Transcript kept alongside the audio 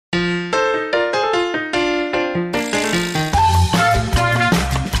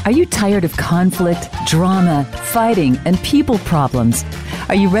Are you tired of conflict, drama, fighting, and people problems?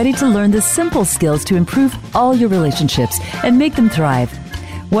 Are you ready to learn the simple skills to improve all your relationships and make them thrive?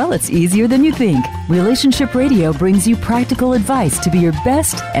 Well, it's easier than you think. Relationship Radio brings you practical advice to be your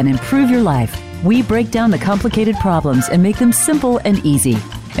best and improve your life. We break down the complicated problems and make them simple and easy.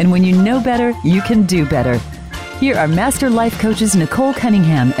 And when you know better, you can do better. Here are Master Life Coaches Nicole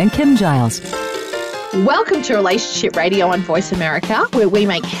Cunningham and Kim Giles. Welcome to Relationship Radio on Voice America, where we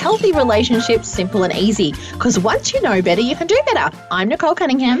make healthy relationships simple and easy. Because once you know better, you can do better. I'm Nicole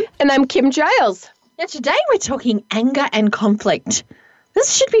Cunningham. And I'm Kim Giles. Now, today we're talking anger and conflict.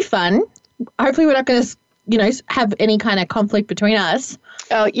 This should be fun. Hopefully we're not going to, have any kind of conflict between us.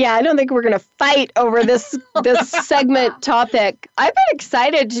 Oh, yeah, I don't think we're going to fight over this segment topic. I've been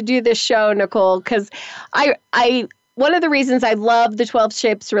excited to do this show, Nicole, because one of the reasons I love the 12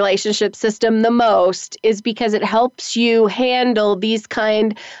 Shapes relationship system the most is because it helps you handle these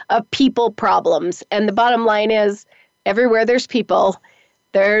kind of people problems. And the bottom line is, everywhere there's people,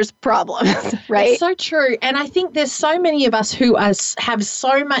 there's problems, right? It's so true. And I think there's so many of us who have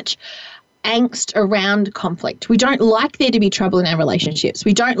so much angst around conflict. We don't like there to be trouble in our relationships.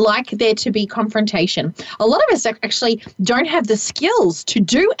 We don't like there to be confrontation. A lot of us actually don't have the skills to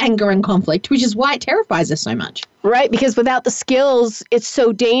do anger and conflict, which is why it terrifies us so much. Right, because without the skills, it's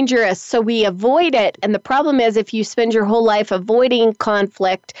so dangerous. So we avoid it. And the problem is if you spend your whole life avoiding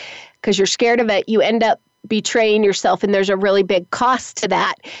conflict because you're scared of it, you end up betraying yourself, and there's a really big cost to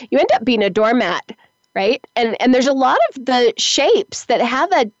that. You end up being a doormat, right? And there's a lot of the shapes that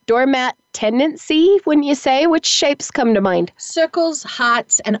have a doormat tendency, wouldn't you say? Which shapes come to mind? Circles,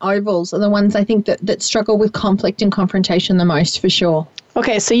 hearts, and ovals are the ones I think that struggle with conflict and confrontation the most, for sure.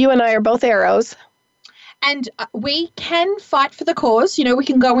 Okay, so you and I are both arrows. And we can fight for the cause. We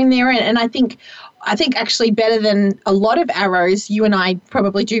can go in there and I think actually better than a lot of arrows, you and I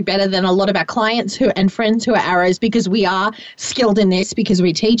probably do better than a lot of our clients and friends who are arrows, because we are skilled in this, because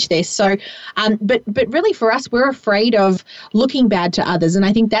we teach this. So, but really for us, we're afraid of looking bad to others. And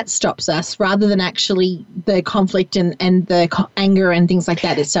I think that stops us rather than actually the conflict and the anger and things like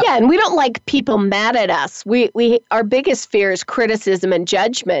that itself. Yeah, and we don't like people mad at us. Our biggest fear is criticism and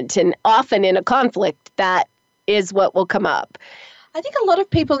judgment. And often in a conflict, that is what will come up. I think a lot of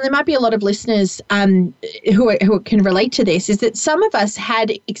people, and there might be a lot of listeners who can relate to this, is that some of us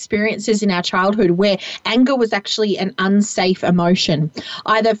had experiences in our childhood where anger was actually an unsafe emotion,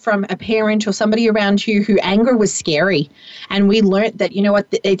 either from a parent or somebody around you who anger was scary. And we learnt that,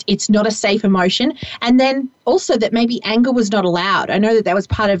 it's not a safe emotion. And then also that maybe anger was not allowed. I know that was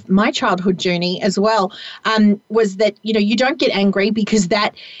part of my childhood journey as well, was that, you don't get angry because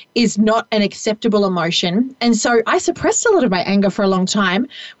that is not an acceptable emotion. And so I suppressed a lot of my anger for a long time,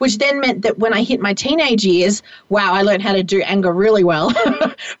 which then meant that when I hit my teenage years, wow, I learned how to do anger really well,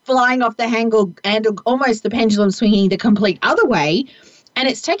 flying off the handle, almost the pendulum swinging the complete other way. And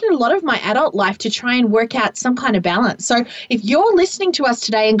it's taken a lot of my adult life to try and work out some kind of balance. So if you're listening to us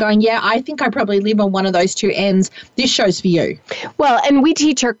today and going, yeah, I think I probably live on one of those two ends, this show's for you. Well, and we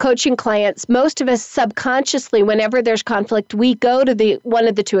teach our coaching clients, most of us subconsciously, whenever there's conflict, we go to one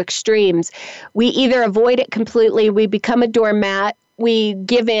of the two extremes. We either avoid it completely, we become a doormat, we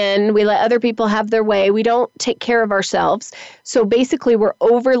give in, we let other people have their way, we don't take care of ourselves. So basically we're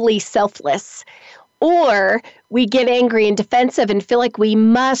overly selfless. Or we get angry and defensive and feel like we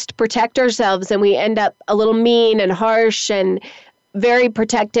must protect ourselves, and we end up a little mean and harsh and very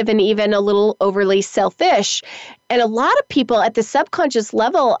protective and even a little overly selfish. And a lot of people at the subconscious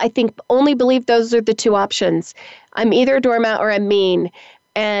level, I think, only believe those are the two options. I'm either a doormat or I'm mean.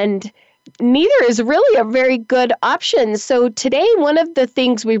 And neither is really a very good option. So today, one of the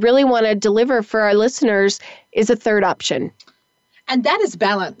things we really want to deliver for our listeners is a third option. And that is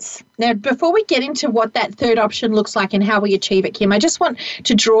balance. Now, before we get into what that third option looks like and how we achieve it, Kim, I just want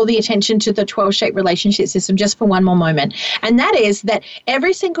to draw the attention to the 12-shape relationship system just for one more moment. And that is that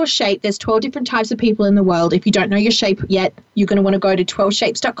every single shape, there's 12 different types of people in the world. If you don't know your shape yet, you're going to want to go to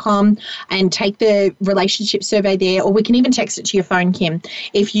 12shapes.com and take the relationship survey there, or we can even text it to your phone, Kim.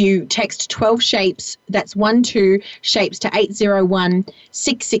 If you text 12 shapes, that's 12 shapes to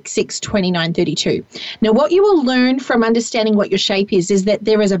 801-666-2932. Now, what you will learn from understanding what your shape is that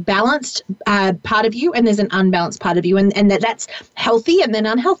there is a balanced part of you and there's an unbalanced part of you, and that's healthy and then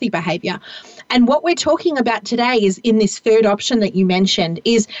unhealthy behavior. And what we're talking about today is, in this third option that you mentioned,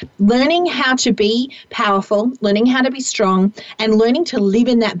 is learning how to be powerful, learning how to be strong, and learning to live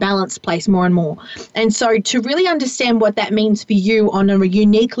in that balanced place more and more. And so to really understand what that means for you on a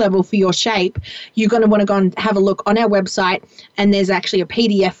unique level for your shape, you're going to want to go and have a look on our website, and there's actually a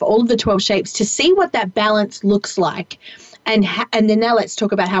PDF for all of the 12 shapes to see what that balance looks like. And then now let's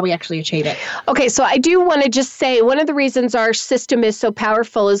talk about how we actually achieve it. Okay, so I do want to just say one of the reasons our system is so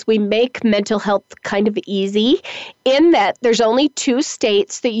powerful is we make mental health kind of easy in that there's only two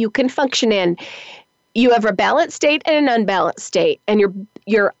states that you can function in. You have a balanced state and an unbalanced state. And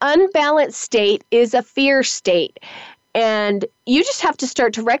your unbalanced state is a fear state. And you just have to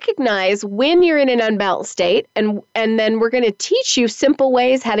start to recognize when you're in an unbalanced state. And then we're going to teach you simple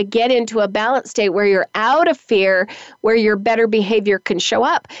ways how to get into a balanced state where you're out of fear, where your better behavior can show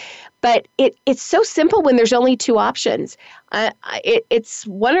up. But it's so simple when there's only two options. It's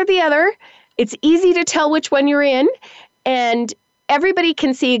one or the other. It's easy to tell which one you're in. And everybody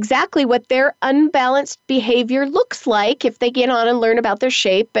can see exactly what their unbalanced behavior looks like if they get on and learn about their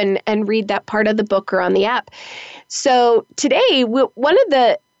shape and read that part of the book or on the app. So today, one of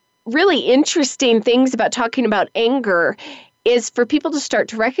the really interesting things about talking about anger is for people to start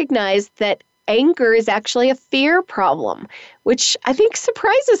to recognize that anger is actually a fear problem, which I think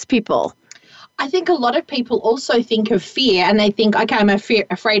surprises people. I think a lot of people also think of fear and they think, okay, I'm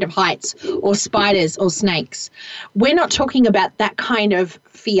afraid of heights or spiders or snakes. We're not talking about that kind of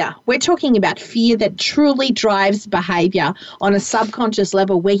fear. We're talking about fear that truly drives behavior on a subconscious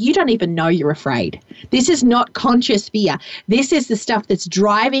level where you don't even know you're afraid. This is not conscious fear. This is the stuff that's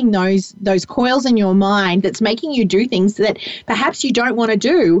driving those coils in your mind that's making you do things that perhaps you don't want to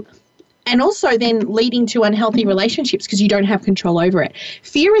do. And also then leading to unhealthy relationships because you don't have control over it.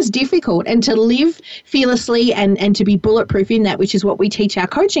 Fear is difficult, and to live fearlessly and to be bulletproof in that, which is what we teach our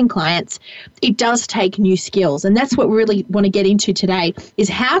coaching clients, it does take new skills. And that's what we really want to get into today is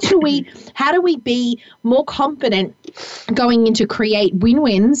how do we be more confident going into create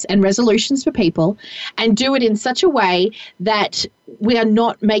win-wins and resolutions for people and do it in such a way that we are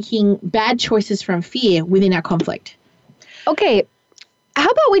not making bad choices from fear within our conflict. Okay. How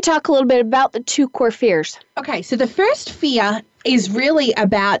about we talk a little bit about the two core fears? Okay, so the first fear is really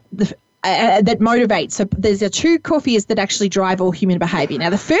about that motivates. So there's two core fears that actually drive all human behavior. Now,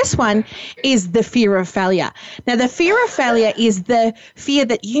 the first one is the fear of failure. Now, the fear of failure is the fear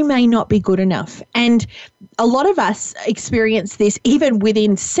that you may not be good enough. And a lot of us experience this even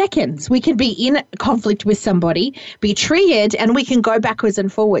within seconds. We can be in conflict with somebody, be triggered, and we can go backwards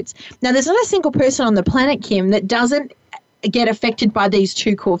and forwards. Now, there's not a single person on the planet, Kim, that doesn't get affected by these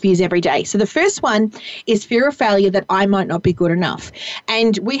two core fears every day. So the first one is fear of failure, that I might not be good enough.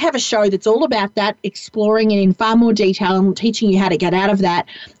 And we have a show that's all about that, exploring it in far more detail and teaching you how to get out of that,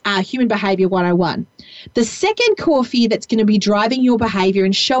 Human Behavior 101. The second core fear that's going to be driving your behavior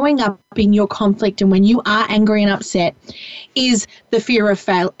and showing up in your conflict and when you are angry and upset is the fear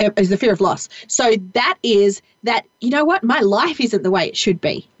of loss. So that is that, you know what, my life isn't the way it should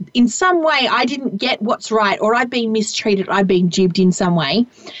be. In some way, I didn't get what's right, or I've been mistreated, I've been jibbed in some way.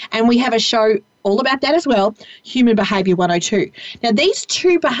 And we have a show all about that as well, Human Behavior 102. Now, these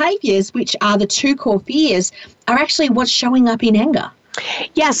two behaviors, which are the two core fears, are actually what's showing up in anger.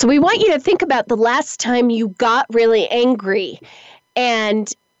 Yeah, so we want you to think about the last time you got really angry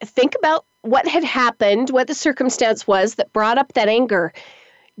and think about what had happened, what the circumstance was that brought up that anger.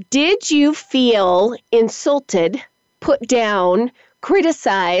 Did you feel insulted, put down,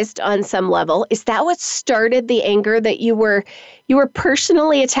 criticized on some level? Is that what started the anger, that you were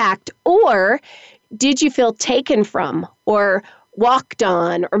personally attacked? Or did you feel taken from or walked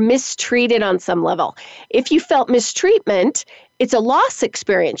on or mistreated on some level? If you felt mistreatment, it's a loss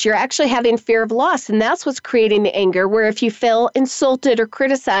experience. You're actually having fear of loss, and that's what's creating the anger. Where if you feel insulted or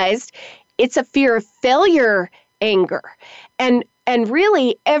criticized, it's a fear of failure anger. And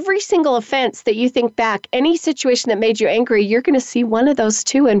really, every single offense that you think back, any situation that made you angry, you're going to see one of those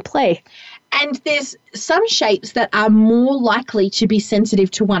two in play. And there's some shapes that are more likely to be sensitive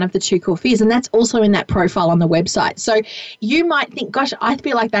to one of the two core fears, and that's also in that profile on the website. So you might think, gosh, I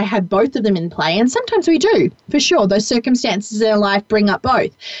feel like they have both of them in play, and sometimes we do, for sure. Those circumstances in our life bring up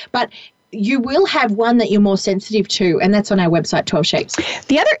both. But you will have one that you're more sensitive to, and that's on our website, 12 Shapes.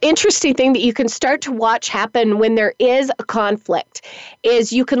 The other interesting thing that you can start to watch happen when there is a conflict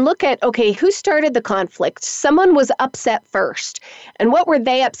is you can look at, okay, who started the conflict? Someone was upset first. And what were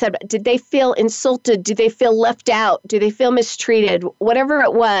they upset about? Did they feel insulted? Did they feel left out? Do they feel mistreated? Whatever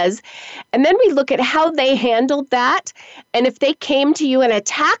it was. And then we look at how they handled that. And if they came to you and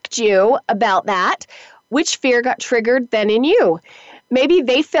attacked you about that, which fear got triggered then in you? Maybe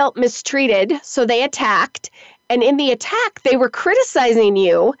they felt mistreated, so they attacked. And in the attack, they were criticizing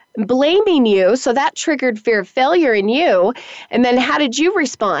you, blaming you. So that triggered fear of failure in you. And then how did you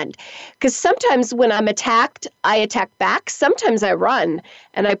respond? Because sometimes when I'm attacked, I attack back. Sometimes I run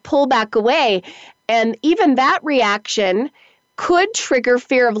and I pull back away. And even that reaction could trigger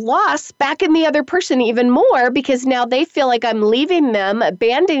fear of loss back in the other person even more, because now they feel like I'm leaving them,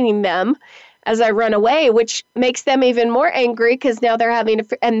 abandoning them as I run away, which makes them even more angry because now they're having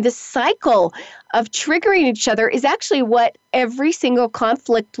and this cycle of triggering each other is actually what every single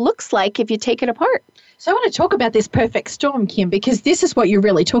conflict looks like if you take it apart. So I want to talk about this perfect storm, Kim, because this is what you're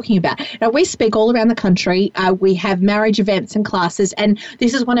really talking about. Now, we speak all around the country. We have marriage events and classes, and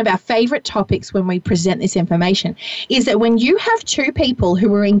this is one of our favorite topics when we present this information, is that when you have two people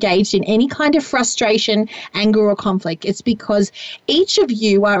who are engaged in any kind of frustration, anger, or conflict, it's because each of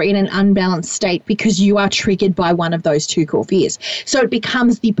you are in an unbalanced state because you are triggered by one of those two core fears. So it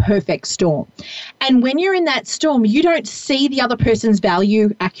becomes the perfect storm. And when you're in that storm, you don't see the other person's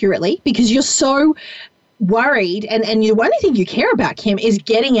value accurately because you're so worried, and the only thing you care about, Kim, is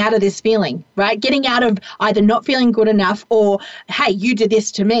getting out of this feeling, right? Getting out of either not feeling good enough or, hey, you did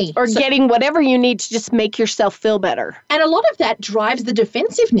this to me. Or getting whatever you need to just make yourself feel better. And a lot of that drives the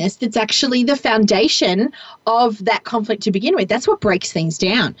defensiveness that's actually the foundation of that conflict to begin with. That's what breaks things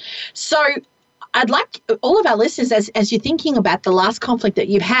down. So I'd like all of our listeners, as you're thinking about the last conflict that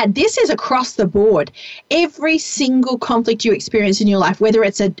you've had, this is across the board. Every single conflict you experience in your life, whether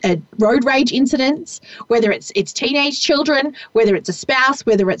it's a road rage incident, whether it's teenage children, whether it's a spouse,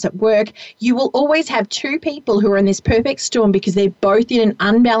 whether it's at work, you will always have two people who are in this perfect storm because they're both in an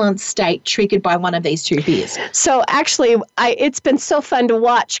unbalanced state triggered by one of these two fears. So actually, it's been so fun to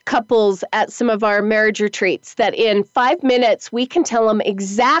watch couples at some of our marriage retreats that in 5 minutes, we can tell them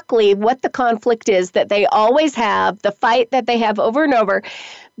exactly what the conflict is that they always have, the fight that they have over and over,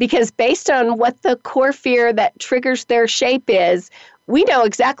 because based on what the core fear that triggers their shape is, we know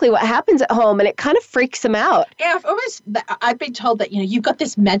exactly what happens at home, and it kind of freaks them out. Yeah, I've been told that, you've got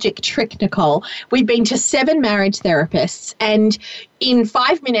this magic trick, Nicole. We've been to 7 marriage therapists, and in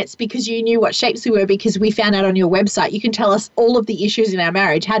 5 minutes, because you knew what shapes we were, because we found out on your website, you can tell us all of the issues in our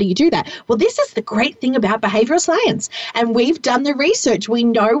marriage. How do you do that? Well, this is the great thing about behavioral science, and we've done the research. We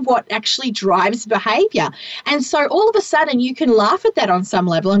know what actually drives behavior. And so all of a sudden, you can laugh at that on some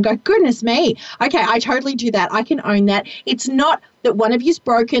level and go, goodness me, okay, I totally do that. I can own that. It's not that one of you's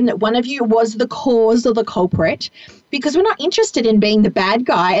broken, that one of you was the cause or the culprit, because we're not interested in being the bad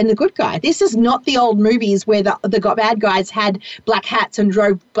guy and the good guy. This is not the old movies where the bad guys had black hats and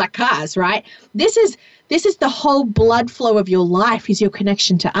drove black cars, right? This is the whole blood flow of your life, is your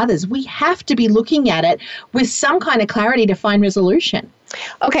connection to others. We have to be looking at it with some kind of clarity to find resolution.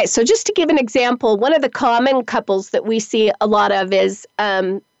 Okay, so just to give an example, one of the common couples that we see a lot of is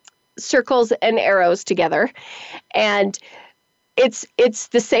circles and arrows together. And it's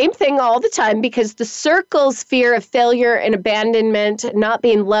the same thing all the time, because the circle's fear of failure and abandonment, not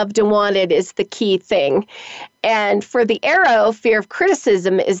being loved and wanted, is the key thing. And for the arrow, fear of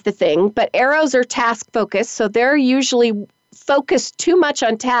criticism is the thing. But arrows are task focused, so they're usually focused too much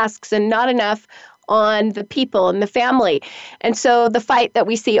on tasks and not enough on the people and the family. And so the fight that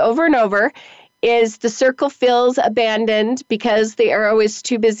we see over and over is the circle feels abandoned because the arrow is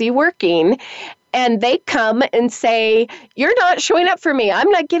too busy working. And they come and say, you're not showing up for me. I'm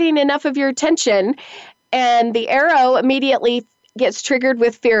not getting enough of your attention. And the arrow immediately gets triggered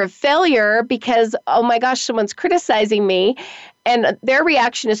with fear of failure because, oh my gosh, someone's criticizing me. And their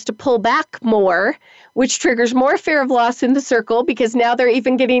reaction is to pull back more, which triggers more fear of loss in the circle because now they're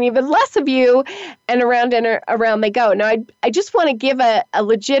even getting even less of you, and around they go. Now, I just want to give a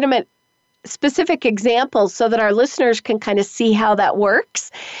legitimate specific example so that our listeners can kind of see how that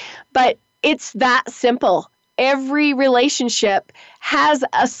works. But it's that simple. Every relationship has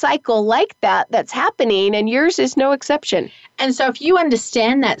a cycle like that that's happening, and yours is no exception. And so if you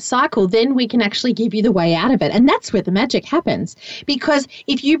understand that cycle, then we can actually give you the way out of it. And that's where the magic happens. Because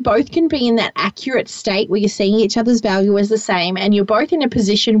if you both can be in that accurate state where you're seeing each other's value as the same, and you're both in a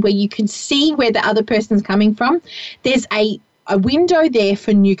position where you can see where the other person's coming from, there's a window there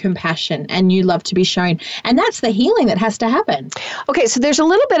for new compassion and new love to be shown. And that's the healing that has to happen. Okay, so there's a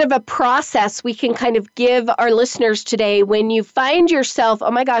little bit of a process we can kind of give our listeners today when you find yourself,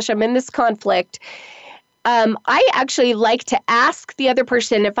 oh my gosh, I'm in this conflict. I actually like to ask the other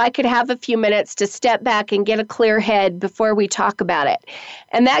person if I could have a few minutes to step back and get a clear head before we talk about it.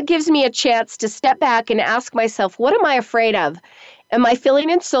 And that gives me a chance to step back and ask myself, what am I afraid of? Am I feeling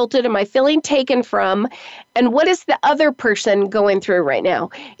insulted? Am I feeling taken from? And what is the other person going through right now?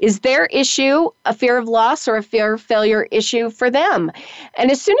 Is their issue a fear of loss or a fear of failure issue for them? And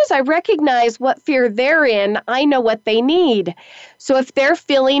as soon as I recognize what fear they're in, I know what they need. So if they're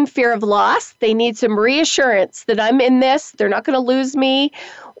feeling fear of loss, they need some reassurance that I'm in this, they're not going to lose me,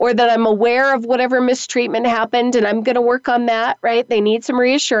 or that I'm aware of whatever mistreatment happened and I'm going to work on that, right? They need some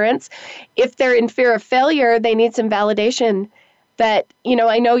reassurance. If they're in fear of failure, they need some validation. that,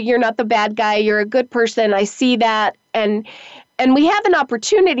 I know you're not the bad guy. You're a good person. I see that. And we have an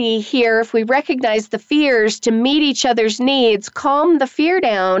opportunity here, if we recognize the fears, to meet each other's needs, calm the fear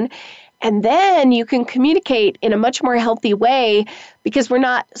down, and then you can communicate in a much more healthy way because we're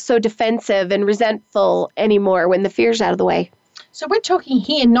not so defensive and resentful anymore when the fear's out of the way. So we're talking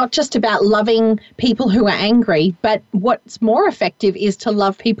here not just about loving people who are angry, but what's more effective is to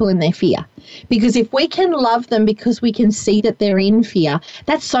love people in their fear. Because if we can love them because we can see that they're in fear,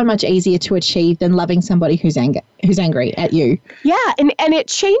 that's so much easier to achieve than loving somebody who's angry at you. Yeah, and it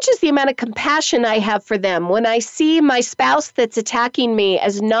changes the amount of compassion I have for them. When I see my spouse that's attacking me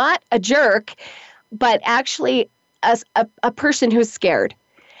as not a jerk, but actually as a person who's scared.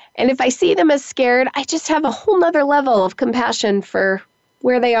 And if I see them as scared, I just have a whole nother level of compassion for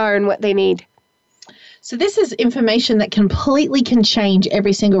where they are and what they need. So this is information that completely can change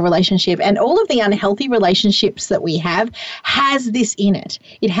every single relationship. And all of the unhealthy relationships that we have has this in it.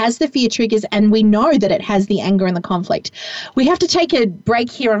 It has the fear triggers, and we know that it has the anger and the conflict. We have to take a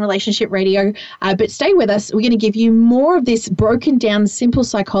break here on Relationship Radio, but stay with us. We're going to give you more of this broken down, simple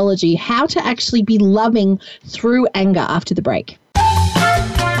psychology, how to actually be loving through anger after the break.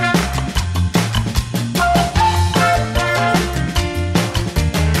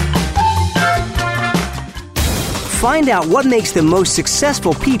 Find out what makes the most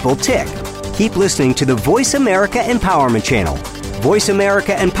successful people tick. Keep listening to the Voice America Empowerment Channel.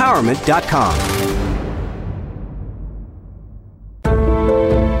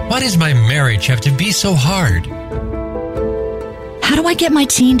 VoiceAmericaEmpowerment.com. Why does my marriage have to be so hard? How do I get my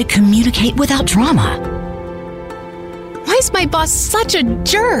team to communicate without drama? Why is my boss such a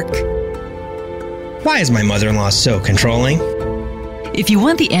jerk? Why is my mother-in-law so controlling? If you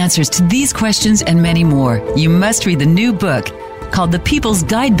want the answers to these questions and many more, you must read the new book called The People's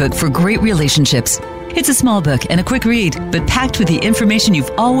Guidebook for Great Relationships. It's a small book and a quick read, but packed with the information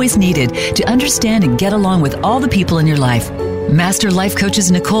you've always needed to understand and get along with all the people in your life. Master life coaches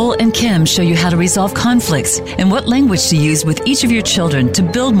Nicole and Kim show you how to resolve conflicts and what language to use with each of your children to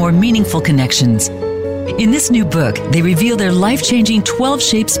build more meaningful connections. In this new book, they reveal their life-changing 12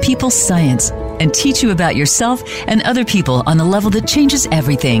 Shapes People science and teach you about yourself and other people on a level that changes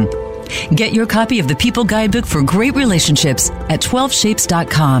everything. Get your copy of the People Guidebook for Great Relationships at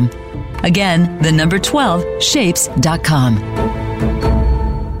 12shapes.com. Again, the number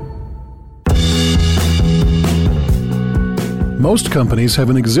 12shapes.com. Most companies have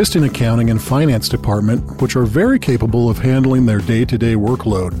an existing accounting and finance department which are very capable of handling their day-to-day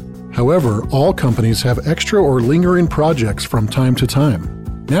workload. However, all companies have extra or lingering projects from time to time.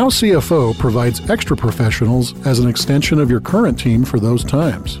 Now CFO provides extra professionals as an extension of your current team for those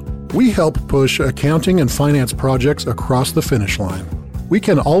times. We help push accounting and finance projects across the finish line. We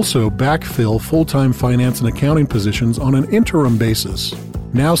can also backfill full-time finance and accounting positions on an interim basis.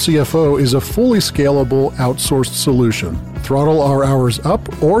 Now CFO is a fully scalable outsourced solution. Throttle our hours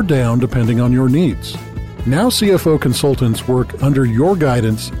up or down depending on your needs. Now CFO consultants work under your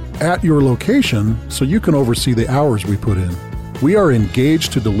guidance at your location so you can oversee the hours we put in. We are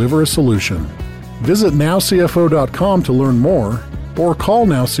engaged to deliver a solution. Visit nowcfo.com to learn more or call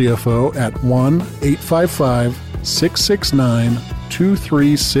Now CFO at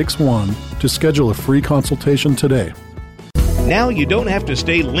 1-855-669-2361 to schedule a free consultation today. Now you don't have to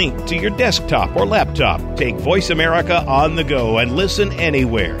stay linked to your desktop or laptop. Take Voice America on the go and listen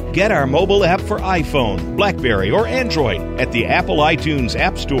anywhere. Get our mobile app for iPhone, BlackBerry, or Android at the Apple iTunes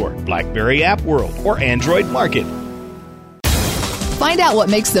App Store, BlackBerry App World, or Android Market. Find out what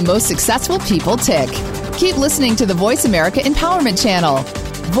makes the most successful people tick. Keep listening to the Voice America Empowerment Channel.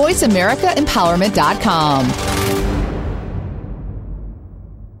 VoiceAmericaEmpowerment.com.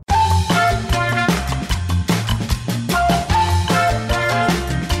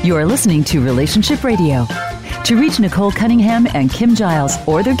 You are listening to Relationship Radio. To reach Nicole Cunningham and Kim Giles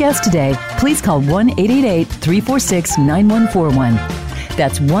or their guest today, please call 1-888-346-9141.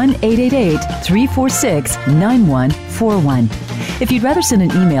 That's 1-888-346-9141. If you'd rather send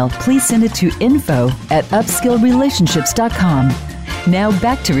an email, please send it to info@upskillrelationships.com. Now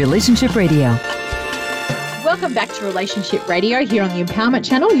back to Relationship Radio. Welcome back to Relationship Radio here on the Empowerment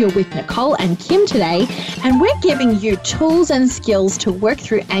Channel. You're with Nicole and Kim today, and we're giving you tools and skills to work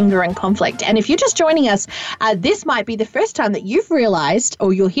through anger and conflict. And if you're just joining us, this might be the first time that you've realized,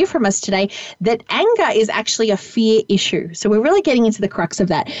 or you'll hear from us today, that anger is actually a fear issue. So we're really getting into the crux of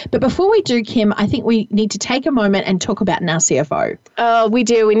that. But before we do, Kim, I think we need to take a moment and talk about Now CFO. Oh, we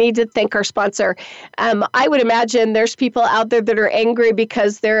do. We need to thank our sponsor. I would imagine there's people out there that are angry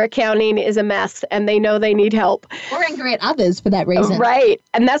because their accounting is a mess and they know they need help. Or angry at others for that reason. Right.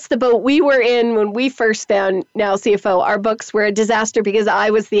 And that's the boat we were in when we first found Now CFO. Our books were a disaster because I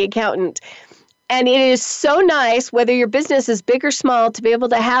was the accountant. And it is so nice, whether your business is big or small, to be able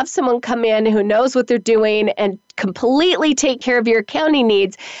to have someone come in who knows what they're doing and completely take care of your accounting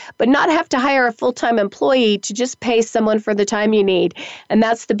needs, but not have to hire a full-time employee to just pay someone for the time you need. And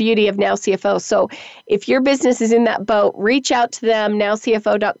that's the beauty of Now CFO. So if your business is in that boat, reach out to them,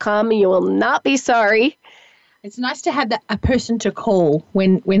 nowcfo.com, and you will not be sorry. It's nice to have a person to call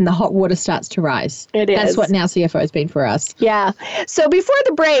when the hot water starts to rise. It is. That's what Now CFO has been for us. Yeah. So before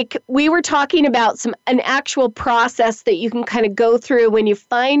the break, we were talking about an actual process that you can kind of go through when you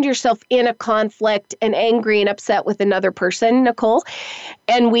find yourself in a conflict and angry and upset with another person, Nicole.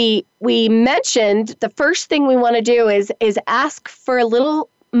 And we mentioned the first thing we want to do is ask for a little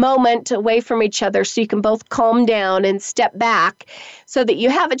moment away from each other so you can both calm down and step back so that you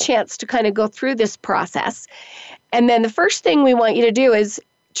have a chance to kind of go through this process. And then the first thing we want you to do is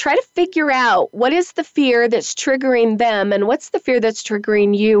try to figure out what is the fear that's triggering them and what's the fear that's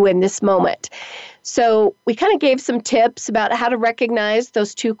triggering you in this moment. So we kind of gave some tips about how to recognize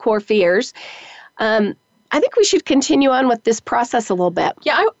those two core fears. I think we should continue on with this process a little bit.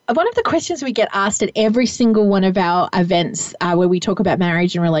 Yeah, one of the questions we get asked at every single one of our events where we talk about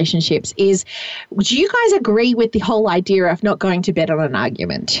marriage and relationships is, do you guys agree with the whole idea of not going to bed on an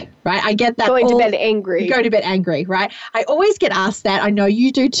argument? Right? I get that. Going to bed angry. Go to bed angry, right? I always get asked that. I know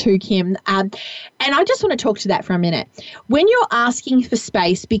you do too, Kim. And I just want to talk to that for a minute. When you're asking for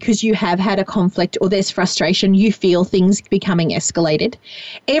space because you have had a conflict or there's frustration, you feel things becoming escalated,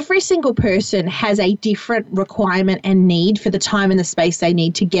 every single person has a different requirement and need for the time and the space they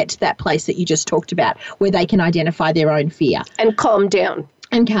need to get to that place that you just talked about, where they can identify their own fear. And calm down.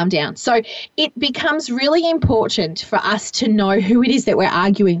 And calm down. So it becomes really important for us to know who it is that we're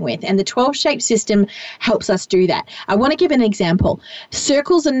arguing with. And the 12-shape system helps us do that. I want to give an example.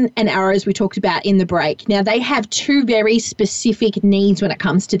 Circles and arrows we talked about in the break. Now, they have two very specific needs when it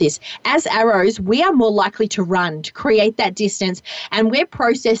comes to this. As arrows, we are more likely to run, to create that distance, and we're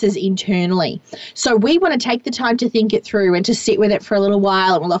processors internally. So we want to take the time to think it through and to sit with it for a little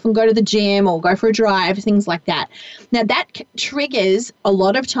while. And we'll often go to the gym or go for a drive, things like that. Now, that triggers a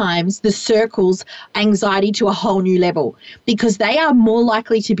lot of times the circles anxiety to a whole new level because they are more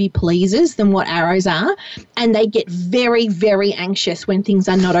likely to be pleasers than what arrows are, and they get very, very anxious when things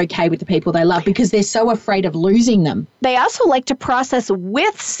are not okay with the people they love because they're so afraid of losing them. They also like to process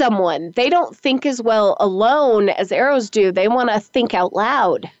with someone. They don't think as well alone as arrows do. They want to think out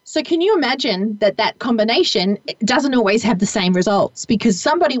loud. So can you imagine that combination doesn't always have the same results because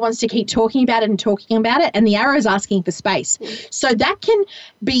somebody wants to keep talking about it and the arrow is asking for space. So that can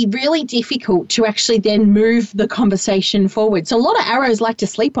be really difficult to actually then move the conversation forward. So a lot of arrows like to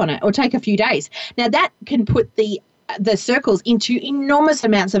sleep on it or take a few days. Now that can put the circles into enormous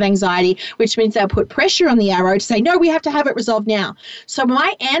amounts of anxiety, which means they'll put pressure on the arrow to say, no, we have to have it resolved now. So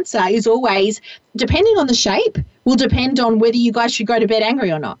my answer is always, depending on the shape, will depend on whether you guys should go to bed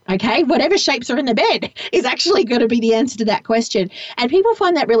angry or not, okay? Whatever shapes are in the bed is actually going to be the answer to that question. And people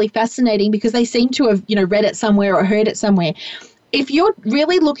find that really fascinating because they seem to have, read it somewhere or heard it somewhere. If you're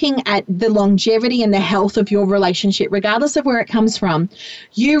really looking at the longevity and the health of your relationship, regardless of where it comes from,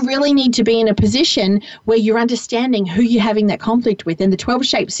 you really need to be in a position where you're understanding who you're having that conflict with. And the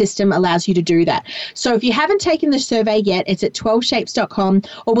 12-shape system allows you to do that. So if you haven't taken the survey yet, it's at 12shapes.com,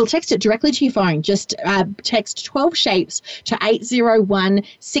 or we'll text it directly to your phone. Just text 12 shapes to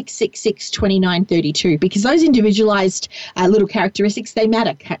 801-666-2932 because those individualized little characteristics, they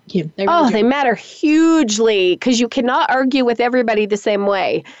matter, Kim. They matter hugely because you cannot argue with everybody the same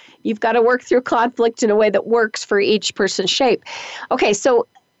way. You've got to work through conflict in a way that works for each person's shape. Okay, so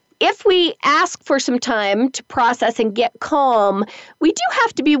if we ask for some time to process and get calm, we do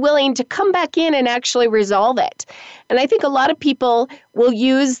have to be willing to come back in and actually resolve it. And I think a lot of people will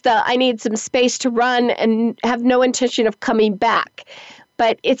use I need some space to run and have no intention of coming back.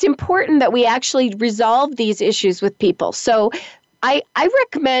 But it's important that we actually resolve these issues with people. So I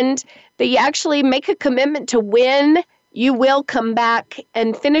recommend that you actually make a commitment to when you will come back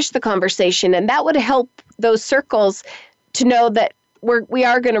and finish the conversation. And that would help those circles to know that we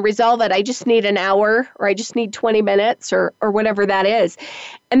are going to resolve it. I just need an hour, or I just need 20 minutes, or whatever that is.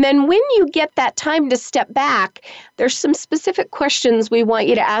 And then when you get that time to step back, there's some specific questions we want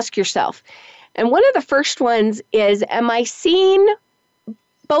you to ask yourself. And one of the first ones is, am I seeing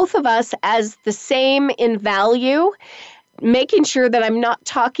both of us as the same in value? making sure that I'm not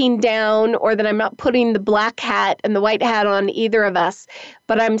talking down or that I'm not putting the black hat and the white hat on either of us,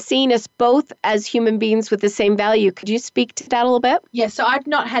 but I'm seeing us both as human beings with the same value. Could you speak to that a little bit? Yeah, so I've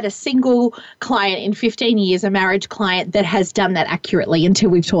not had a single client in 15 years, a marriage client, that has done that accurately until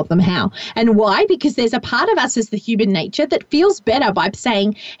we've taught them how. And why? Because there's a part of us as the human nature that feels better by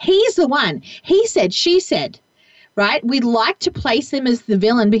saying, he's the one, he said, she said. Right? We like to place them as the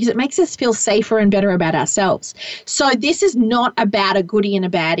villain because it makes us feel safer and better about ourselves. So this is not about a goodie and a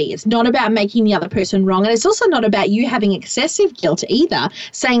baddie. It's not about making the other person wrong. And it's also not about you having excessive guilt either,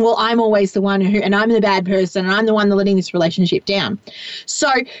 saying, well, I'm always the one and I'm the bad person and I'm the one that's letting this relationship down. So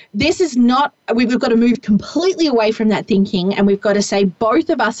this is not, we've got to move completely away from that thinking, and we've got to say both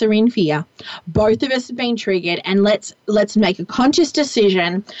of us are in fear. Both of us have been triggered, and let's make a conscious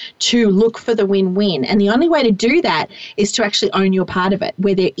decision to look for the win-win. And the only way to do that is to actually own your part of it,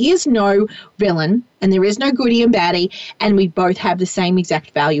 where there is no villain and there is no goodie and baddie, and we both have the same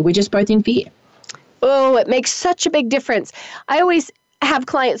exact value. We're just both in fear. Oh, it makes such a big difference. I always have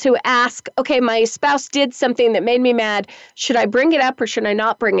clients who ask, okay, my spouse did something that made me mad. Should I bring it up or should I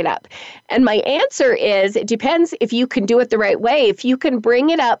not bring it up? And my answer is, it depends if you can do it the right way. If you can bring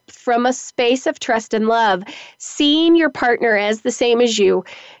it up from a space of trust and love, seeing your partner as the same as you,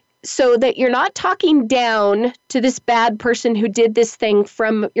 so that you're not talking down to this bad person who did this thing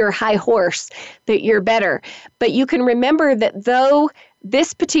from your high horse, that you're better. But you can remember that though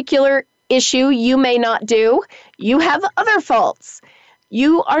this particular issue you may not do, you have other faults.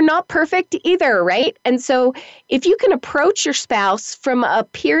 You are not perfect either, right? And so if you can approach your spouse from a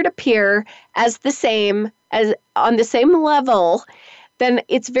peer-to-peer as the same, as on the same level, then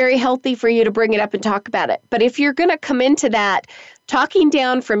it's very healthy for you to bring it up and talk about it. But if you're going to come into that talking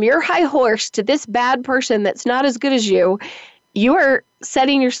down from your high horse to this bad person that's not as good as you, you are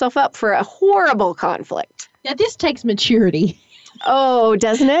setting yourself up for a horrible conflict. Now, this takes maturity. Oh,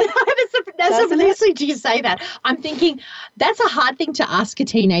 doesn't it? That's listening to you say that. I'm thinking that's a hard thing to ask a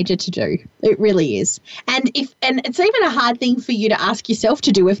teenager to do. It really is. And it's even a hard thing for you to ask yourself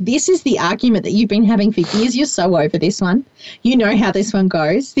to do. If this is the argument that you've been having for years, you're so over this one. You know how this one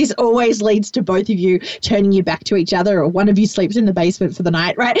goes. This always leads to both of you turning your back to each other, or one of you sleeps in the basement for the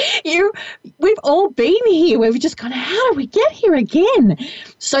night, right? We've all been here where we've just gone, how do we get here again?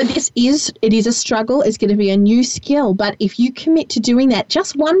 So it is a struggle. It's going to be a new skill. But if you commit to doing that,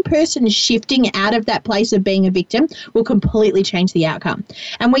 just one person shifting out of that place of being a victim will completely change the outcome.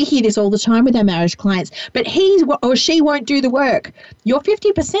 And we hear this all the time with our marriage clients, but he or she won't do the work. You're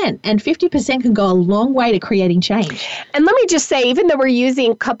 50%, and 50% can go a long way to creating change. And let me just say, even though we're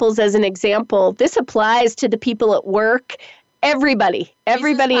using couples as an example, this applies to the people at work, everybody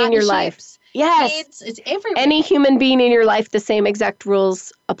in your life. Yes. It's everywhere. Any human being in your life, the same exact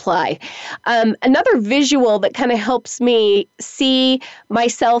rules apply. Another visual that kind of helps me see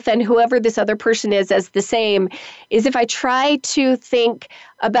myself and whoever this other person is as the same is if I try to think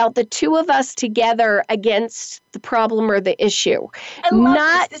about the two of us together against the problem or the issue,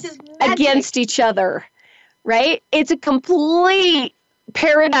 not this is magic. Against each other, right? It's a complete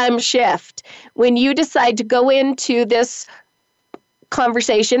paradigm shift when you decide to go into this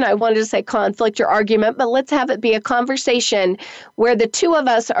conversation. I wanted to say conflict or argument, but let's have it be a conversation where the two of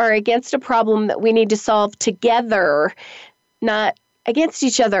us are against a problem that we need to solve together, not against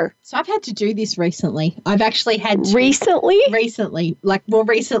each other. So I've had to do this recently. I've actually had to. Recently, like more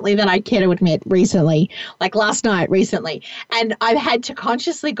recently than I care to admit, recently, like last night, recently. And I've had to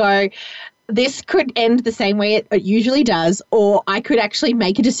consciously go, this could end the same way it usually does, or I could actually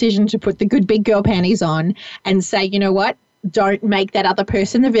make a decision to put the good big girl panties on and say, you know what? Don't make that other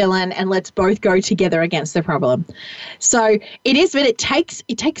person the villain, and let's both go together against the problem. So it is, but it takes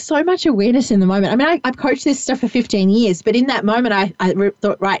so much awareness in the moment. I mean, I've coached this stuff for 15 years, but in that moment, I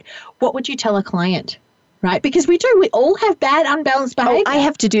thought, right, what would you tell a client? Right? Because we all have bad, unbalanced behavior. I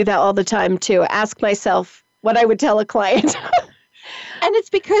have to do that all the time too. Ask myself what I would tell a client. And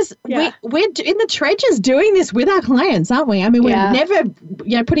it's because we're in the trenches doing this with our clients, aren't we? I mean, we're never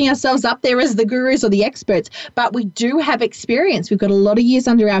putting ourselves up there as the gurus or the experts, but we do have experience. We've got a lot of years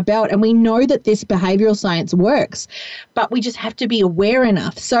under our belt, and we know that this behavioral science works, but we just have to be aware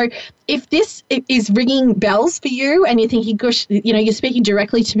enough. So if this is ringing bells for you and you're thinking, gosh, you're speaking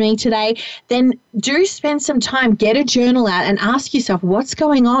directly to me today, then do spend some time, get a journal out and ask yourself, what's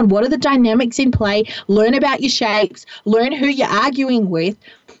going on? What are the dynamics in play? Learn about your shapes, learn who you're arguing with,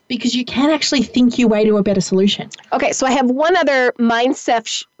 because you can actually think your way to a better solution. Okay, so I have one other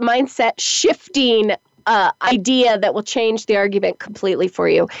mindset shifting idea that will change the argument completely for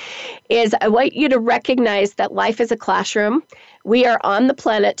you is I want you to recognize that life is a classroom. We are on the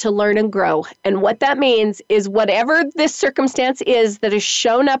planet to learn and grow. And what that means is whatever this circumstance is that has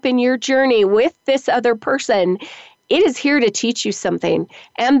shown up in your journey with this other person, it is here to teach you something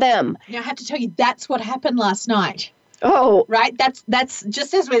and them. Now, I have to tell you, that's what happened last night. Oh, right. That's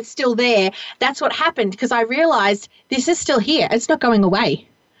just as we're still there. That's what happened because I realized this is still here. It's not going away.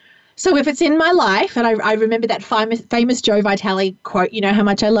 So if it's in my life, and I remember that famous Joe Vitale quote, you know how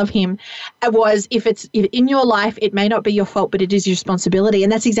much I love him, it was, if it's in your life, it may not be your fault, but it is your responsibility.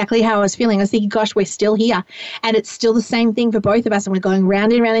 And that's exactly how I was feeling. I was thinking, gosh, we're still here. And it's still the same thing for both of us. And we're going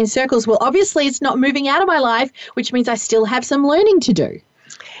round and round in circles. Well, obviously, it's not moving out of my life, which means I still have some learning to do.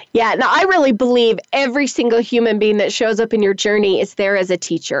 Yeah, now I really believe every single human being that shows up in your journey is there as a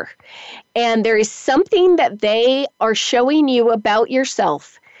teacher. And there is something that they are showing you about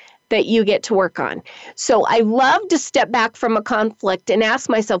yourself that you get to work on. So I love to step back from a conflict and ask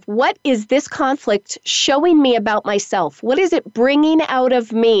myself, what is this conflict showing me about myself? What is it bringing out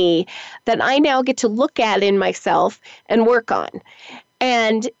of me that I now get to look at in myself and work on?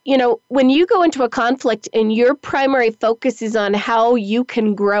 And, you know, when you go into a conflict and your primary focus is on how you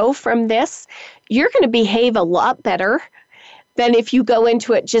can grow from this, you're going to behave a lot better than if you go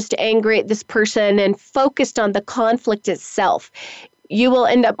into it just angry at this person and focused on the conflict itself. You will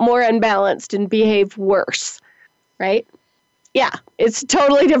end up more unbalanced and behave worse, right? Yeah, it's a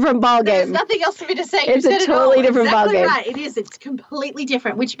totally different ballgame. There's nothing else for me to say. It's a totally different ballgame. Right, it is. It's completely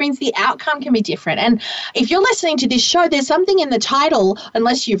different, which means the outcome can be different. And if you're listening to this show, there's something in the title,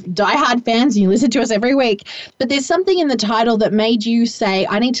 unless you're diehard fans and you listen to us every week, but there's something in the title that made you say,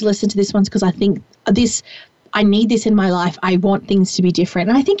 I need to listen to this one because I think I need this in my life. I want things to be different.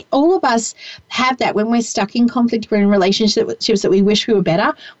 And I think all of us have that when we're stuck in conflict, we're in relationships that we wish we were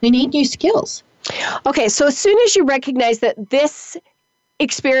better. We need new skills. Okay, so as soon as you recognize that this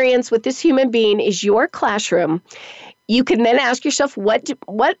experience with this human being is your classroom, you can then ask yourself, what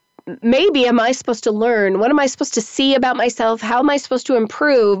maybe am I supposed to learn? What am I supposed to see about myself? How am I supposed to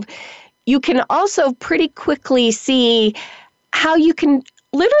improve? You can also pretty quickly see how you can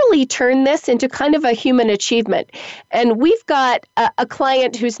literally turn this into kind of a human achievement. And we've got a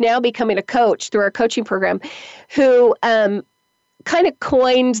client who's now becoming a coach through our coaching program who kind of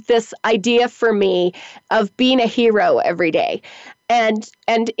coined this idea for me of being a hero every day. And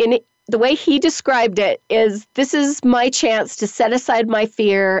in the way he described it is, this is my chance to set aside my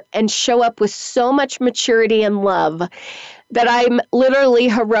fear and show up with so much maturity and love that I'm literally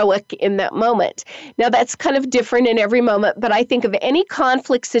heroic in that moment. Now, that's kind of different in every moment, but I think of any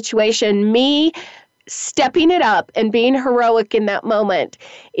conflict situation, me stepping it up and being heroic in that moment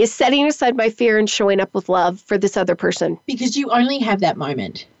is setting aside my fear and showing up with love for this other person. Because you only have that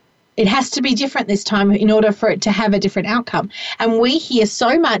moment. It has to be different this time in order for it to have a different outcome. And we hear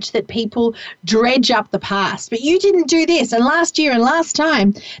so much that people dredge up the past. But you didn't do this, and last year and last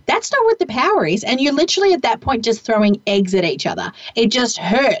time. That's not what the power is. And you're literally at that point just throwing eggs at each other. It just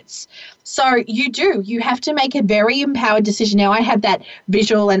hurts. So you have to make a very empowered decision. Now, I have that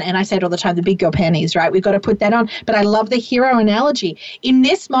visual, and I say it all the time, the big girl panties, right? We've got to put that on. But I love the hero analogy. In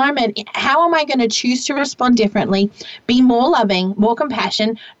this moment, how am I going to choose to respond differently, be more loving, more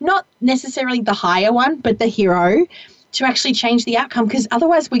compassion, not necessarily the higher one, but the hero, to actually change the outcome? Because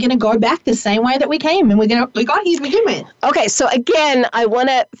otherwise we're going to go back the same way that we came, and we got here to begin with. Okay, so again, I want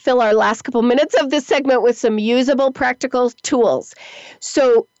to fill our last couple minutes of this segment with some usable, practical tools.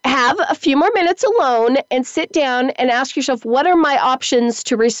 So have a few more minutes alone and sit down and ask yourself, what are my options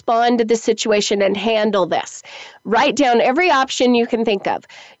to respond to this situation and handle this? Write down every option you can think of.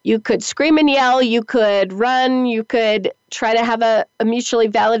 You could scream and yell, you could run, you could try to have a mutually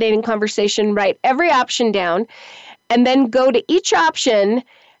validating conversation. Write every option down. And then go to each option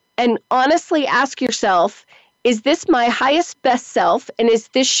and honestly ask yourself, is this my highest, best self? And is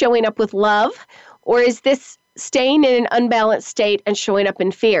this showing up with love? Or is this staying in an unbalanced state and showing up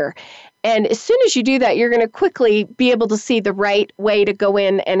in fear? And as soon as you do that, you're going to quickly be able to see the right way to go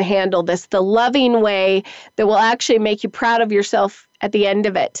in and handle this, the loving way that will actually make you proud of yourself at the end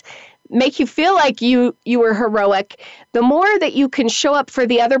of it. Make you feel like you were heroic. The more that you can show up for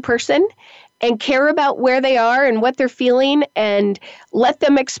the other person and care about where they are and what they're feeling and let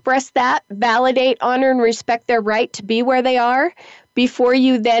them express that, validate, honor, and respect their right to be where they are before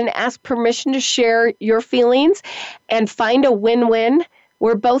you then ask permission to share your feelings and find a win-win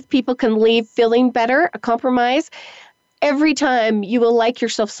where both people can leave feeling better, a compromise. Every time you will like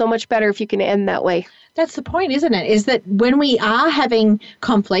yourself so much better if you can end that way. That's the point, isn't it? Is that when we are having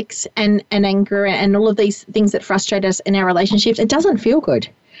conflicts and anger and all of these things that frustrate us in our relationships, it doesn't feel good.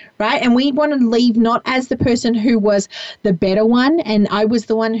 right? And we want to leave not as the person who was the better one and I was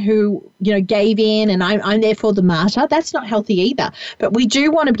the one who, gave in and I'm therefore the martyr. That's not healthy either. But we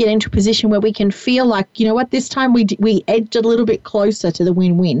do want to get into a position where we can feel like, this time we edged a little bit closer to the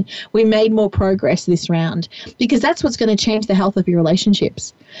win-win. We made more progress this round because that's what's going to change the health of your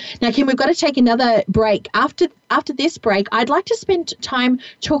relationships. Now, Kim, we've got to take another break. After this break, I'd like to spend time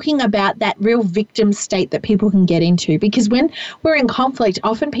talking about that real victim state that people can get into, because when we're in conflict,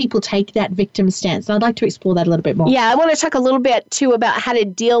 often people take that victim stance. And I'd like to explore that a little bit more. Yeah, I want to talk a little bit, too, about how to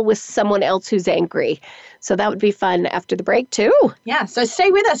deal with someone else who's angry. So that would be fun after the break, too. Yeah, so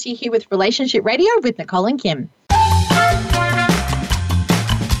stay with us. You're here with Relationship Radio with Nicole and Kim.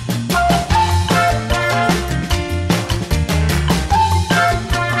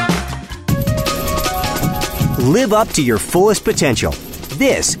 Live up to your fullest potential.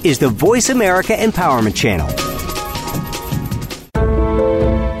 This is the Voice America Empowerment Channel.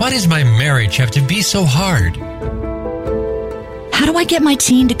 Why does my marriage have to be so hard? How do I get my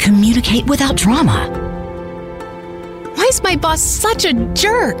team to communicate without drama? Why is my boss such a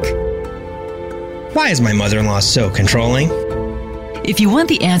jerk? Why is my mother-in-law so controlling? If you want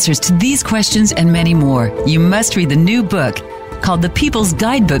the answers to these questions and many more, you must read the new book called The People's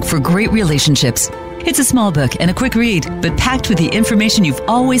Guidebook for Great Relationships. It's a small book and a quick read, but packed with the information you've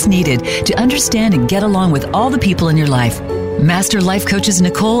always needed to understand and get along with all the people in your life. Master life coaches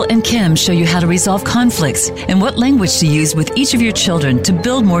Nicole and Kim show you how to resolve conflicts and what language to use with each of your children to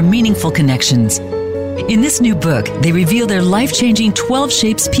build more meaningful connections. In this new book, they reveal their life-changing 12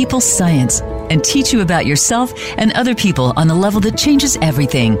 Shapes People science and teach you about yourself and other people on a level that changes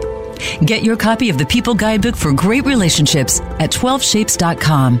everything. Get your copy of the People Guidebook for Great Relationships at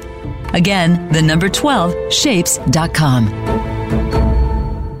 12shapes.com. Again, the number 12shapes.com.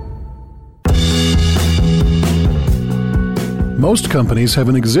 Most companies have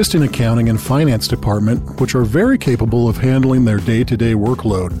an existing accounting and finance department which are very capable of handling their day-to-day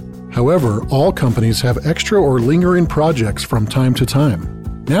workload. However, all companies have extra or lingering projects from time to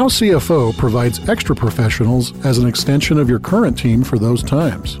time. Now CFO provides extra professionals as an extension of your current team for those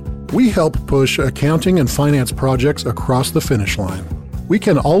times. We help push accounting and finance projects across the finish line. We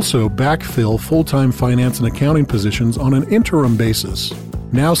can also backfill full-time finance and accounting positions on an interim basis.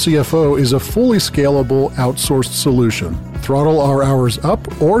 Now CFO is a fully scalable outsourced solution. Throttle our hours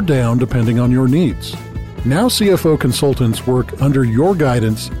up or down depending on your needs. Now CFO consultants work under your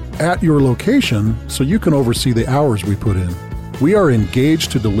guidance at your location so you can oversee the hours we put in. We are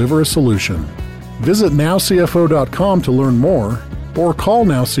engaged to deliver a solution. Visit nowcfo.com to learn more or call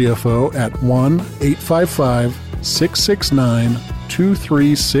Now CFO at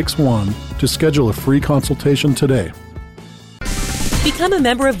 1-855-669-2361 to schedule a free consultation today. Become a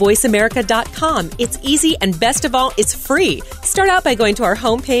member of VoiceAmerica.com. It's easy and best of all, it's free. Start out by going to our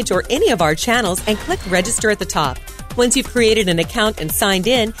homepage or any of our channels and click register at the top. Once you've created an account and signed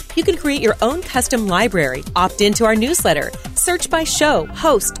in, you can create your own custom library, opt into our newsletter, search by show,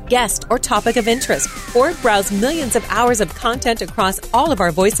 host, guest, or topic of interest, or browse millions of hours of content across all of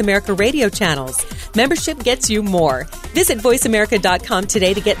our Voice America radio channels. Membership gets you more. Visit VoiceAmerica.com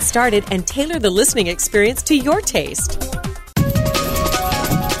today to get started and tailor the listening experience to your taste.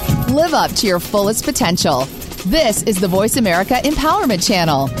 Live up to your fullest potential. This is the Voice America Empowerment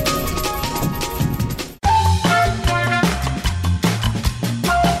Channel.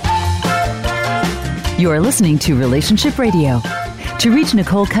 You are listening to Relationship Radio. To reach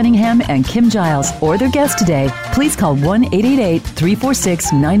Nicole Cunningham and Kim Giles or their guest today, please call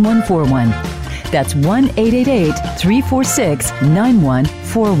 1-888-346-9141. That's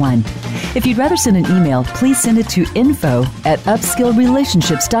 1-888-346-9141. If you'd rather send an email, please send it to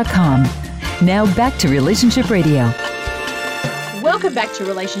info@upskillrelationships.com. Now back to Relationship Radio. Welcome back to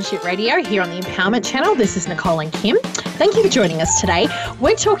Relationship Radio here on the Empowerment Channel. This is Nicole and Kim. Thank you for joining us today.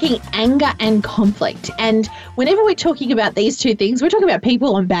 We're talking anger and conflict. And whenever we're talking about these two things, we're talking about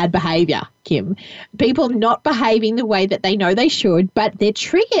people on bad behavior, Kim. People not behaving the way that they know they should, but they're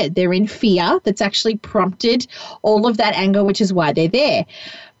triggered. They're in fear that's actually prompted all of that anger, which is why they're there.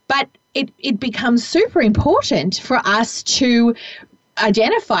 But it becomes super important for us to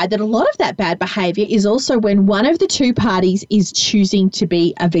identify that a lot of that bad behavior is also when one of the two parties is choosing to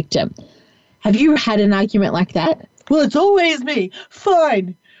be a victim. Have you had an argument like that? Well, it's always me.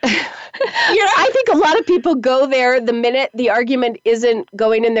 Fine. I think a lot of people go there the minute the argument isn't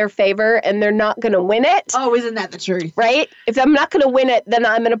going in their favor and they're not going to win it. Oh, isn't that the truth? Right? If I'm not going to win it, then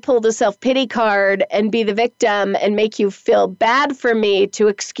I'm going to pull the self-pity card and be the victim and make you feel bad for me to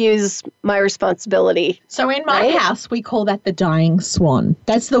excuse my responsibility. So in my house, we call that the dying swan.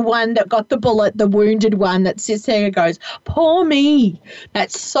 That's the one that got the bullet, the wounded one that sits there and goes, poor me.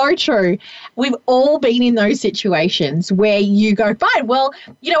 That's so true. We've all been in those situations where you go, fine, well,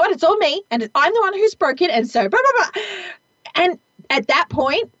 you know what, it's all me, and I'm the one who's broken, and so blah, blah, blah. And at that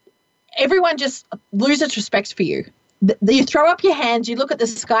point, everyone just loses respect for you. You throw up your hands, you look at the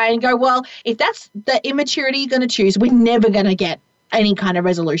sky and go, well, if that's the immaturity you're going to choose, we're never going to get any kind of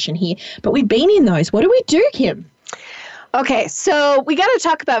resolution here. But we've been in those. What do we do, Kim? Okay, so we got to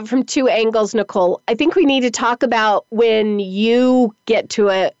talk about it from two angles, Nicole. I think we need to talk about when you get to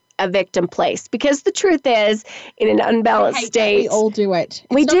a victim place, because the truth is, in an unbalanced state, we all do it.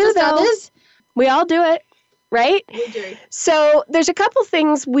 We do, though. Others. We all do it, right? We do. So there's a couple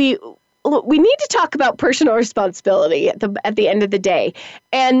things we need to talk about personal responsibility at the end of the day.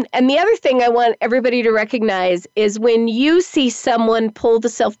 And the other thing I want everybody to recognize is when you see someone pull the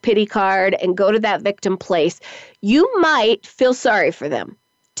self-pity card and go to that victim place, you might feel sorry for them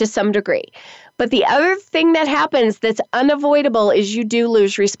to some degree. But the other thing that happens that's unavoidable is you do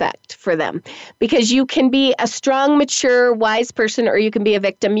lose respect for them, because you can be a strong, mature, wise person, or you can be a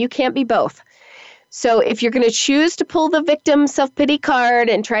victim. You can't be both. So if you're going to choose to pull the victim self-pity card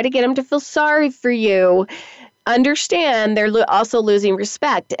and try to get them to feel sorry for you, understand they're also losing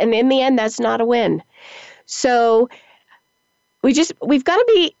respect. And in the end, that's not a win. So we've got to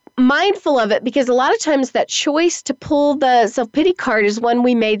be mindful of it, because a lot of times that choice to pull the self-pity card is one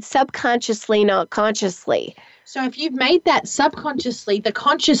we made subconsciously, not consciously. So if you've made that subconsciously, the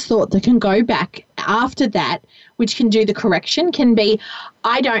conscious thought that can go back after that, which can do the correction, can be,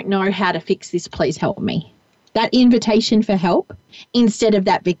 I don't know how to fix this, please help me. That invitation for help instead of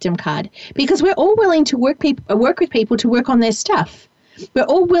that victim card. Because we're all willing to work with people to work on their stuff. We're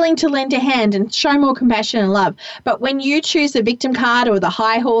all willing to lend a hand and show more compassion and love. But when you choose the victim card or the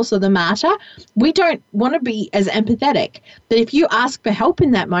high horse or the martyr, we don't want to be as empathetic. But if you ask for help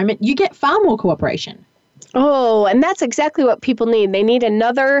in that moment, you get far more cooperation. Oh, and that's exactly what people need. They need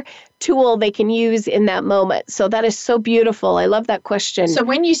another tool they can use in that moment. So that is so beautiful. I love that question. So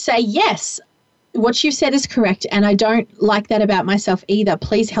when you say, yes, what you've said is correct, and I don't like that about myself either,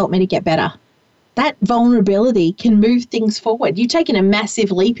 please help me to get better. That vulnerability can move things forward. You've taken a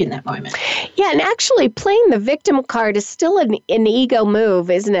massive leap in that moment. Yeah, and actually playing the victim card is still an ego move,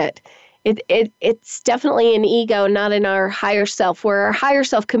 isn't it? It's definitely an ego, not in our higher self, where our higher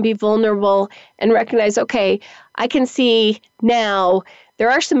self can be vulnerable and recognize, okay, I can see now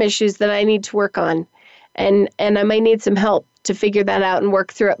there are some issues that I need to work on, and I might need some help to figure that out and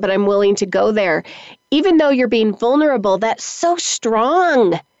work through it, but I'm willing to go there. Even though you're being vulnerable, that's so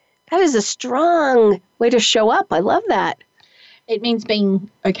strong. That is a strong way to show up. I love that. It means being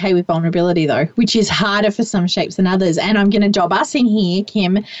okay with vulnerability, though, which is harder for some shapes than others. And I'm going to job us in here,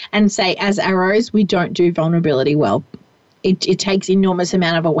 Kim, and say, as arrows, we don't do vulnerability well. It takes enormous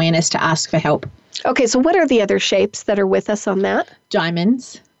amount of awareness to ask for help. Okay, so what are the other shapes that are with us on that?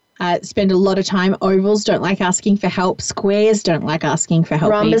 Diamonds. Spend a lot of time. Ovals don't like asking for help. Squares don't like asking for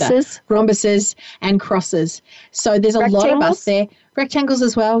help either. Rhombuses and crosses. So there's a lot of us there. Rectangles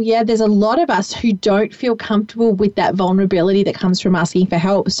as well. Yeah, there's a lot of us who don't feel comfortable with that vulnerability that comes from asking for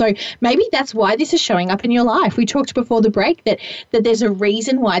help. So maybe that's why this is showing up in your life. We talked before the break that there's a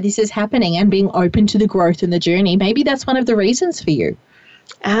reason why this is happening, and being open to the growth and the journey. Maybe that's one of the reasons for you.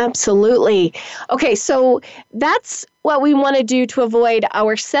 Absolutely. Okay, so that's what we want to do to avoid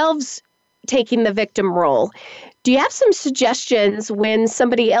ourselves taking the victim role. Do you have some suggestions when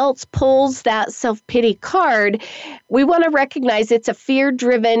somebody else pulls that self-pity card? We want to recognize it's a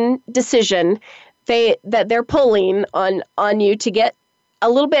fear-driven decision that they're pulling on you to get a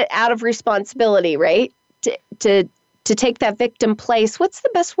little bit out of responsibility, right? To take that victim place. What's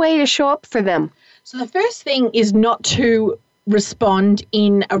the best way to show up for them? So the first thing is not to respond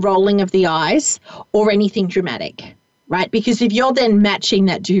in a rolling of the eyes or anything dramatic, right? Because if you're then matching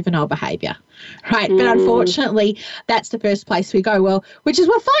that juvenile behavior, right? But unfortunately, that's the first place we go, well, which is,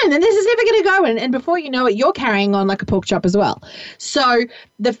 well, fine, then this is never going to go. And before you know it, you're carrying on like a pork chop as well. So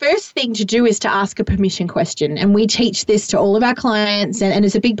the first thing to do is to ask a permission question. And we teach this to all of our clients, and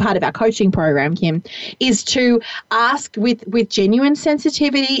it's a big part of our coaching program, Kim, is to ask with genuine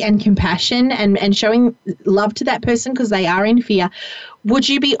sensitivity and compassion and showing love to that person because they are in fear. Would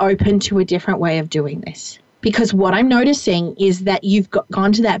you be open to a different way of doing this? Because what I'm noticing is that you've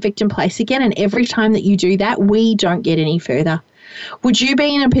gone to that victim place again, and every time that you do that, we don't get any further. would you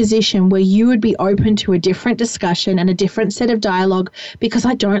be in a position where you would be open to a different discussion and a different set of dialogue because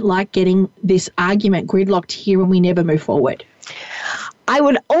I don't like getting this argument gridlocked here and we never move forward? I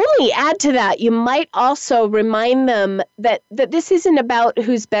would only add to that, you might also remind them that this isn't about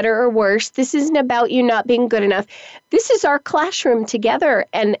who's better or worse. This isn't about you not being good enough. This is our classroom together,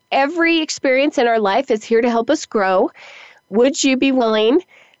 and every experience in our life is here to help us grow. Would you be willing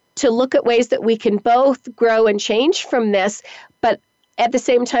to look at ways that we can both grow and change from this, but at the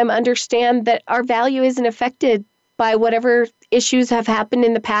same time understand that our value isn't affected by whatever issues have happened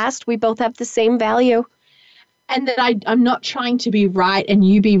in the past? We both have the same value. And that I'm not trying to be right and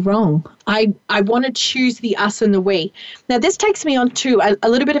you be wrong. I want to choose the us and the we. Now, this takes me on to a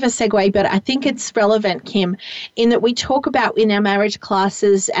little bit of a segue, but I think it's relevant, Kim, in that we talk about in our marriage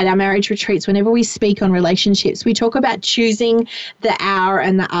classes, at our marriage retreats, whenever we speak on relationships, we talk about choosing the our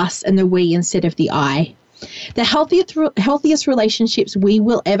and the us and the we instead of the I. The healthiest relationships we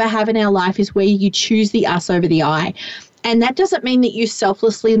will ever have in our life is where you choose the us over the I. And that doesn't mean that you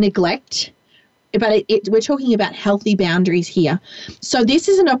selflessly neglect, but we're talking about healthy boundaries here. So this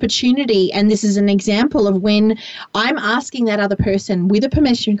is an opportunity, and this is an example of when I'm asking that other person with a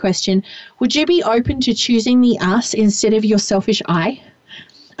permission question, would you be open to choosing the us instead of your selfish I?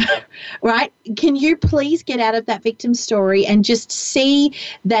 Right? Can you please get out of that victim story and just see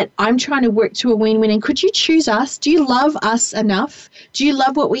that I'm trying to work to a win-win? And could you choose us? Do you love us enough? Do you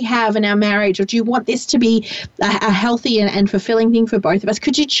love what we have in our marriage? Or do you want this to be a healthy and fulfilling thing for both of us?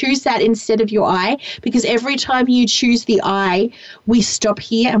 Could you choose that instead of your I? Because every time you choose the I, we stop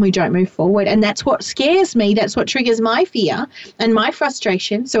here and we don't move forward. And that's what scares me. That's what triggers my fear and my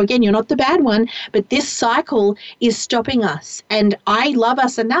frustration. So again, you're not the bad one, but this cycle is stopping us. And I love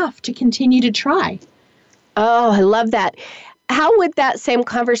us enough to continue to try. Oh, I love that. How would that same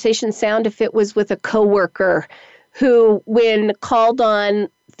conversation sound if it was with a coworker who, when called on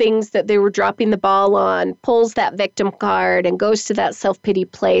things that they were dropping the ball on, pulls that victim card and goes to that self-pity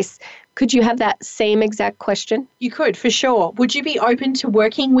place? Could you have that same exact question? You could, for sure. Would you be open to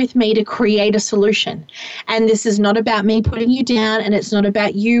working with me to create a solution? And this is not about me putting you down, and it's not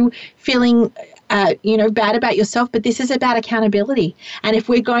about you feeling bad about yourself, but this is about accountability. And if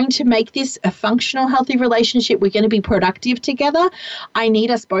we're going to make this a functional, healthy relationship, we're going to be productive together, I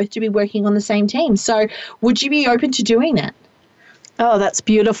need us both to be working on the same team. So would you be open to doing that? Oh, that's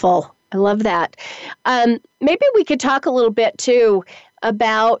beautiful. I love that. Maybe we could talk a little bit, too,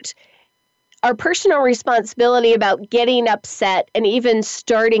 about our personal responsibility about getting upset and even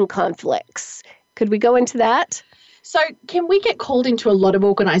starting conflicts. Could we go into that? So can we get called into a lot of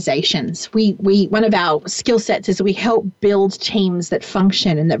organizations? We one of our skill sets is we help build teams that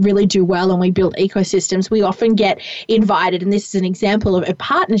function and that really do well, and we build ecosystems. We often get invited, and this is an example of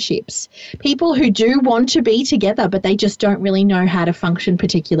partnerships, people who do want to be together, but they just don't really know how to function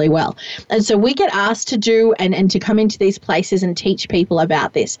particularly well. And so we get asked to do and to come into these places and teach people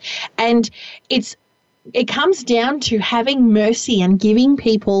about this. And it comes down to having mercy and giving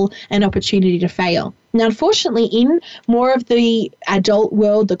people an opportunity to fail. Now, unfortunately, in more of the adult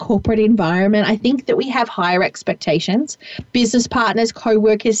world, the corporate environment, I think that we have higher expectations. Business partners,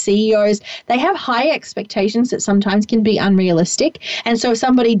 co-workers, CEOs, they have high expectations that sometimes can be unrealistic. And so if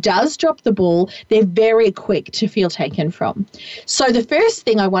somebody does drop the ball, they're very quick to feel taken from. So the first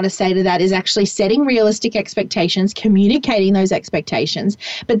thing I want to say to that is actually setting realistic expectations, communicating those expectations,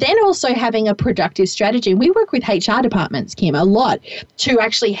 but then also having a productive strategy. We work with HR departments, Kim, a lot to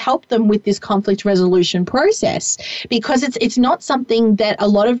actually help them with this conflict resolution process, because it's not something that a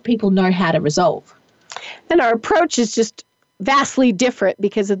lot of people know how to resolve. And our approach is just vastly different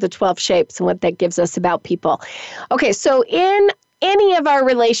because of the 12 shapes and what that gives us about people. Okay, so in any of our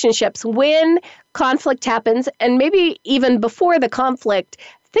relationships, when conflict happens, and maybe even before the conflict,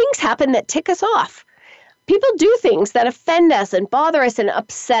 things happen that tick us off. People do things that offend us and bother us and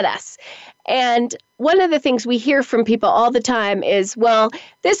upset us. And one of the things we hear from people all the time is, well,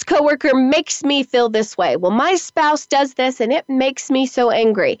 this coworker makes me feel this way. Well, my spouse does this and it makes me so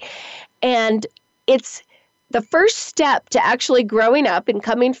angry. And it's the first step to actually growing up and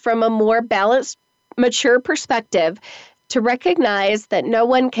coming from a more balanced, mature perspective to recognize that no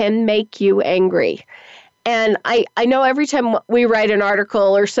one can make you angry. And I know every time we write an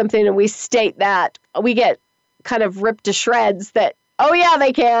article or something and we state that, we get kind of ripped to shreds that, oh, yeah,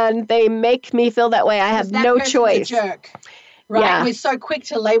 they can. They make me feel that way. I have no choice. A jerk, right? Yeah. We're so quick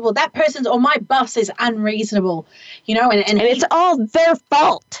to label that person's or my boss is unreasonable, and it's all their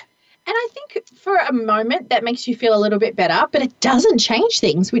fault. And I think for a moment that makes you feel a little bit better, but it doesn't change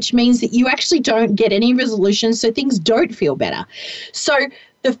things, which means that you actually don't get any resolution, so things don't feel better. So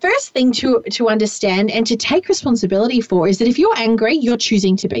The first thing to understand and to take responsibility for is that if you're angry, you're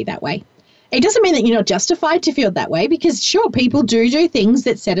choosing to be that way. It doesn't mean that you're not justified to feel that way, because sure, people do things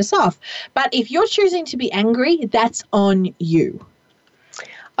that set us off. But if you're choosing to be angry, that's on you.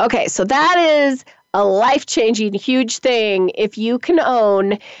 Okay, so that is a life-changing, huge thing if you can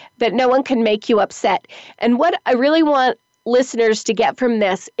own that no one can make you upset. And what I really want listeners to get from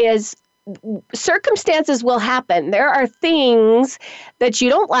this is circumstances will happen. There are things that you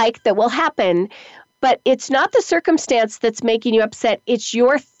don't like that will happen, but it's not the circumstance that's making you upset. It's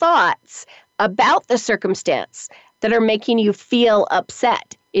your thoughts about the circumstance that are making you feel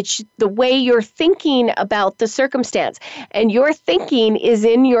upset. It's the way you're thinking about the circumstance. And your thinking is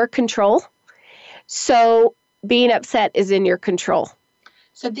in your control. So being upset is in your control.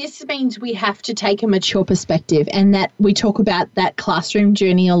 So this means we have to take a mature perspective, and that we talk about that classroom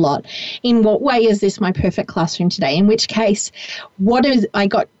journey a lot. In what way is this my perfect classroom today? In which case, what is I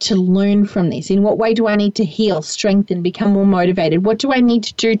got to learn from this? In what way do I need to heal, strengthen, become more motivated? What do I need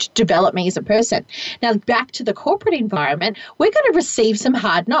to do to develop me as a person? Now, back to the corporate environment, we're going to receive some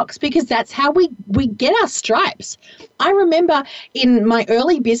hard knocks, because that's how we get our stripes. I remember in my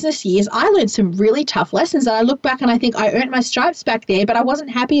early business years, I learned some really tough lessons. And I look back and I think I earned my stripes back there, but I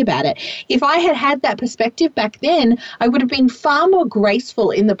wasn't happy about it. If I had had that perspective back then, I would have been far more graceful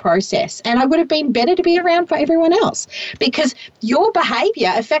in the process, and I would have been better to be around for everyone else, because your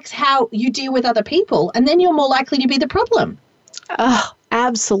behavior affects how you deal with other people, and then you're more likely to be the problem. Oh,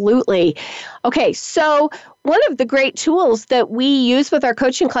 absolutely. Okay, so one of the great tools that we use with our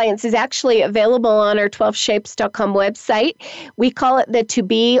coaching clients is actually available on our 12shapes.com website. We call it the To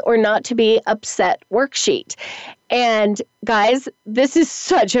Be or Not to Be Upset worksheet. And guys, this is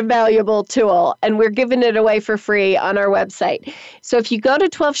such a valuable tool, and we're giving it away for free on our website. So if you go to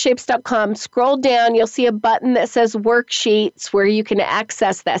 12shapes.com, scroll down, you'll see a button that says worksheets where you can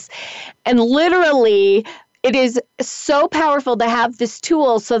access this. And literally, it is so powerful to have this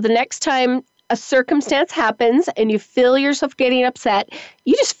tool, so the next time a circumstance happens and you feel yourself getting upset,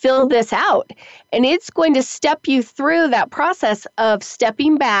 you just fill this out. And it's going to step you through that process of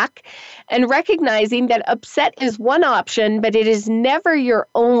stepping back and recognizing that upset is one option, but it is never your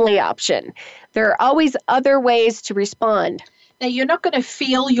only option. There are always other ways to respond. Now, you're not going to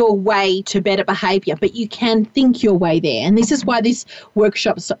feel your way to better behavior, but you can think your way there. And this is why this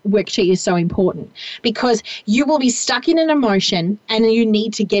worksheet is so important, because you will be stuck in an emotion and you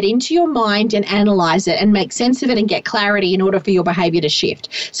need to get into your mind and analyze it and make sense of it and get clarity in order for your behavior to shift.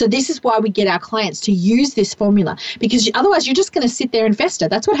 So this is why we get our clients to use this formula, because otherwise you're just going to sit there and fester.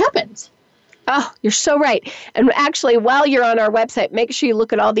 That's what happens. Oh, you're so right. And actually, while you're on our website, make sure you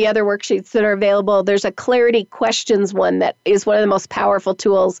look at all the other worksheets that are available. There's a clarity questions one that is one of the most powerful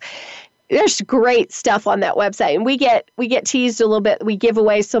tools. There's great stuff on that website. And we get teased a little bit. We give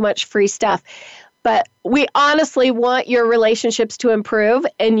away so much free stuff. But we honestly want your relationships to improve,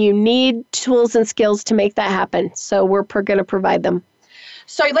 and you need tools and skills to make that happen. So we're going to provide them.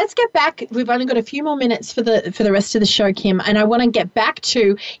 So let's get back. We've only got a few more minutes for the rest of the show, Kim, and I want to get back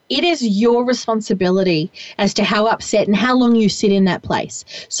to it is your responsibility as to how upset and how long you sit in that place.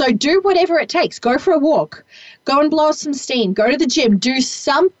 So do whatever it takes. Go for a walk. Go and blow some steam. Go to the gym. Do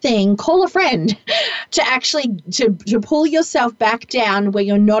something. Call a friend to actually to pull yourself back down where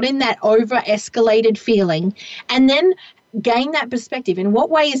you're not in that over-escalated feeling, and then gain that perspective. In what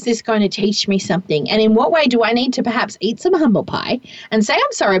way is this going to teach me something? And in what way do I need to perhaps eat some humble pie and say,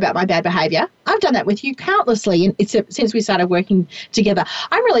 I'm sorry about my bad behavior. I've done that with you countlessly and since we started working together.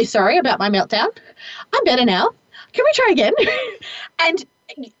 I'm really sorry about my meltdown. I'm better now. Can we try again? And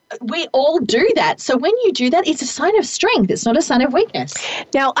we all do that. So when you do that, it's a sign of strength. It's not a sign of weakness.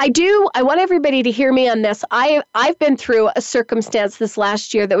 Now, I want everybody to hear me on this. I've been through a circumstance this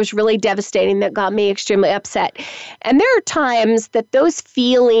last year that was really devastating, that got me extremely upset. And there are times that those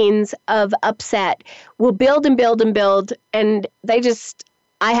feelings of upset will build and build and build, and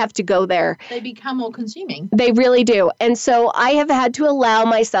I have to go there. They become all consuming. They really do. And so I have had to allow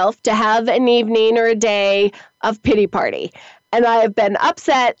myself to have an evening or a day of pity party. And I have been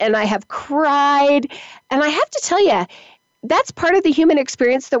upset and I have cried. And I have to tell you, that's part of the human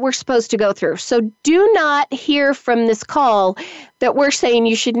experience that we're supposed to go through. So do not hear from this call that we're saying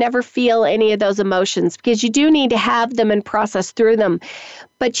you should never feel any of those emotions, because you do need to have them and process through them.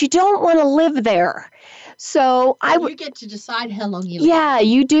 But you don't want to live there. So you get to decide how long you live. Yeah,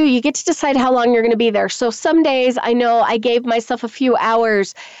 you do. You get to decide how long you're going to be there. So some days I know I gave myself a few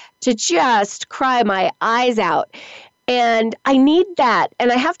hours to just cry my eyes out. And I need that.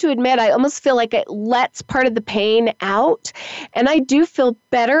 And I have to admit, I almost feel like it lets part of the pain out. And I do feel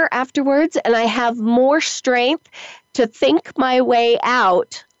better afterwards. And I have more strength to think my way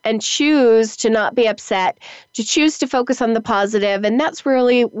out and choose to not be upset, to choose to focus on the positive. And that's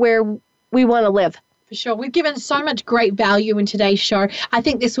really where we want to live. For sure. We've given so much great value in today's show. I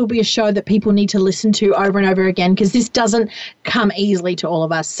think this will be a show that people need to listen to over and over again because this doesn't come easily to all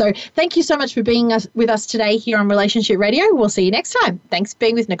of us. So thank you so much for being with us today here on Relationship Radio. We'll see you next time. Thanks for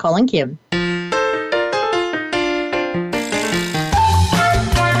being with Nicole and Kim.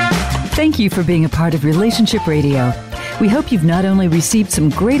 Thank you for being a part of Relationship Radio. We hope you've not only received some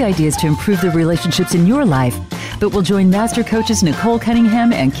great ideas to improve the relationships in your life, but will join Master Coaches Nicole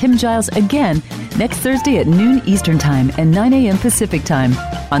Cunningham and Kim Giles again next Thursday at noon Eastern Time and 9 a.m. Pacific Time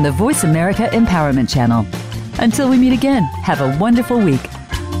on the Voice America Empowerment Channel. Until we meet again, have a wonderful week.